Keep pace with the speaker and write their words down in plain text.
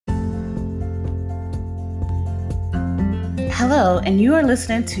Hello, and you are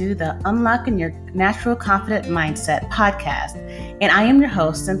listening to the Unlocking Your Natural Confident Mindset podcast. And I am your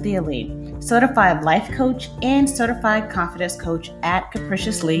host, Cynthia Lee, certified life coach and certified confidence coach at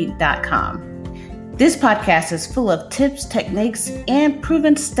capriciously.com. This podcast is full of tips, techniques, and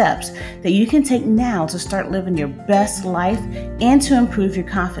proven steps that you can take now to start living your best life and to improve your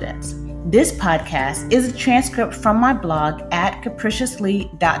confidence. This podcast is a transcript from my blog at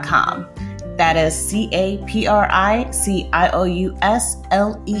capriciously.com. That is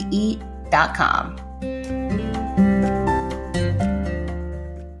capriciouslee.com.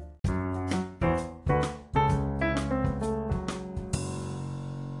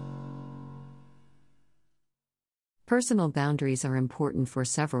 Personal boundaries are important for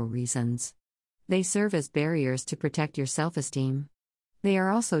several reasons. They serve as barriers to protect your self-esteem. They are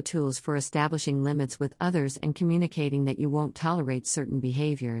also tools for establishing limits with others and communicating that you won't tolerate certain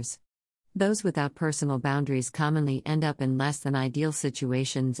behaviors. Those without personal boundaries commonly end up in less than ideal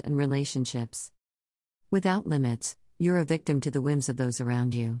situations and relationships. Without limits, you're a victim to the whims of those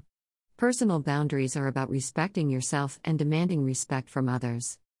around you. Personal boundaries are about respecting yourself and demanding respect from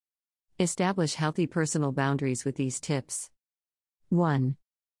others. Establish healthy personal boundaries with these tips. 1.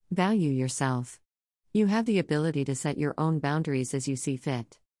 Value yourself. You have the ability to set your own boundaries as you see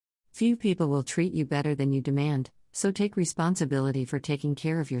fit. Few people will treat you better than you demand, so take responsibility for taking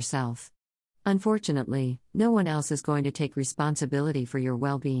care of yourself. Unfortunately, no one else is going to take responsibility for your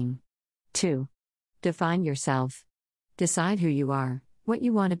well-being. 2. Define yourself. Decide who you are, what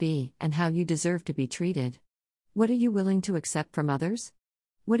you want to be, and how you deserve to be treated. What are you willing to accept from others?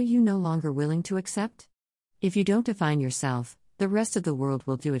 What are you no longer willing to accept? If you don't define yourself, the rest of the world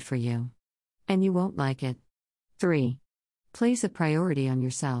will do it for you. And you won't like it. 3. Place a priority on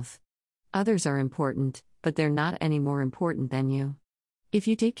yourself. Others are important, but they're not any more important than you. If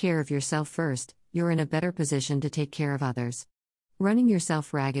you take care of yourself first, you're in a better position to take care of others. Running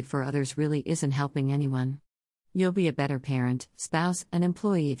yourself ragged for others really isn't helping anyone. You'll be a better parent, spouse, and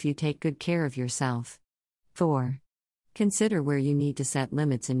employee if you take good care of yourself. 4. Consider where you need to set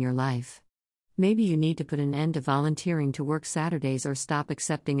limits in your life. Maybe you need to put an end to volunteering to work Saturdays or stop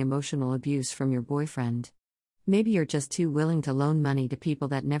accepting emotional abuse from your boyfriend. Maybe you're just too willing to loan money to people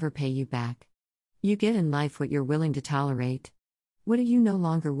that never pay you back. You get in life what you're willing to tolerate. What are you no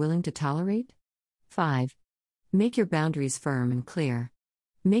longer willing to tolerate? 5. Make your boundaries firm and clear.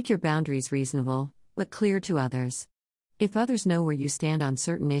 Make your boundaries reasonable, but clear to others. If others know where you stand on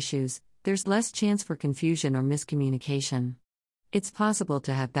certain issues, there's less chance for confusion or miscommunication. It's possible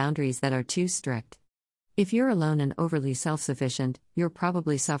to have boundaries that are too strict. If you're alone and overly self-sufficient, you're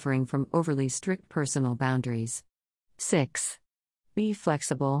probably suffering from overly strict personal boundaries. 6. Be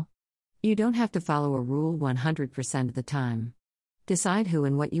flexible. You don't have to follow a rule 100% of the time. Decide who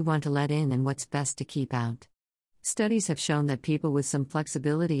and what you want to let in and what's best to keep out. Studies have shown that people with some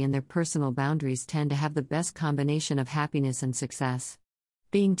flexibility in their personal boundaries tend to have the best combination of happiness and success.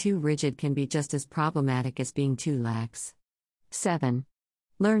 Being too rigid can be just as problematic as being too lax. 7.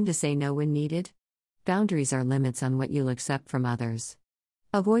 Learn to say no when needed. Boundaries are limits on what you'll accept from others.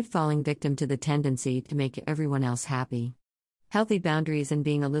 Avoid falling victim to the tendency to make everyone else happy. Healthy boundaries and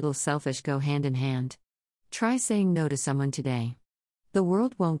being a little selfish go hand in hand. Try saying no to someone today. The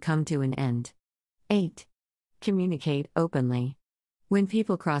world won't come to an end. 8. Communicate openly. When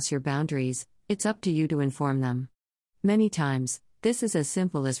people cross your boundaries, it's up to you to inform them. Many times, this is as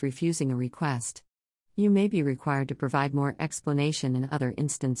simple as refusing a request. You may be required to provide more explanation in other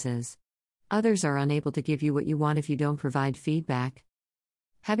instances. Others are unable to give you what you want if you don't provide feedback.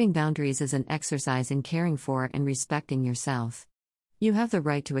 Having boundaries is an exercise in caring for and respecting yourself. You have the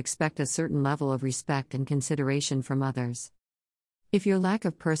right to expect a certain level of respect and consideration from others. If your lack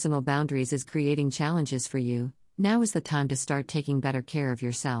of personal boundaries is creating challenges for you, now is the time to start taking better care of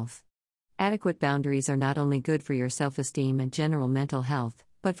yourself. Adequate boundaries are not only good for your self-esteem and general mental health,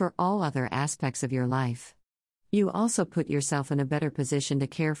 but for all other aspects of your life. You also put yourself in a better position to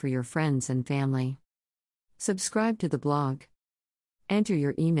care for your friends and family. Subscribe to the blog. Enter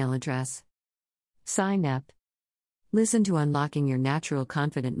your email address. Sign up. Listen to Unlocking Your Natural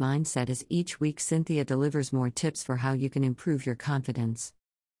Confident Mindset as each week Cynthia delivers more tips for how you can improve your confidence.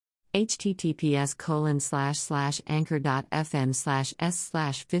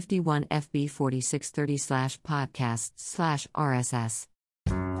 https://anchor.fm/s/51fb4630/podcasts/RSS.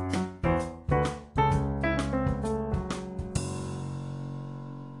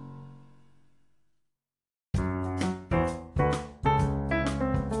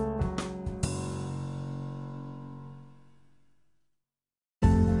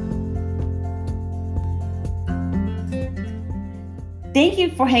 Thank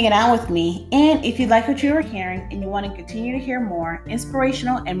you for hanging out with me. And if you like what you are hearing and you want to continue to hear more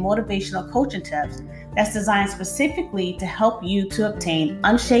inspirational and motivational coaching tips that's designed specifically to help you to obtain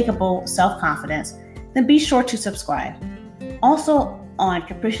unshakable self-confidence, then be sure to subscribe. Also on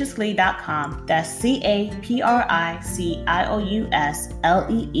capriciouslee.com, that's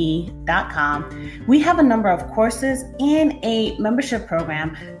capriciouslee.com, we have a number of courses and a membership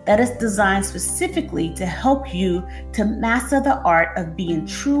program that is designed specifically to help you to master the art of being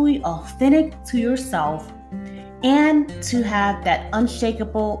truly authentic to yourself and to have that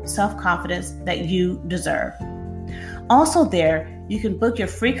unshakable self-confidence that you deserve. Also there, you can book your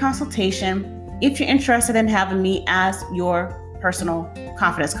free consultation if you're interested in having me as your personal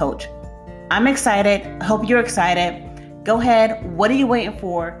confidence coach. I'm excited. I hope you're excited. Go ahead. What are you waiting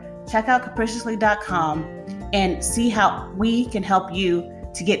for? Check out capriciouslee.com and see how we can help you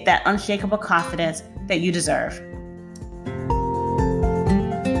to get that unshakable confidence that you deserve.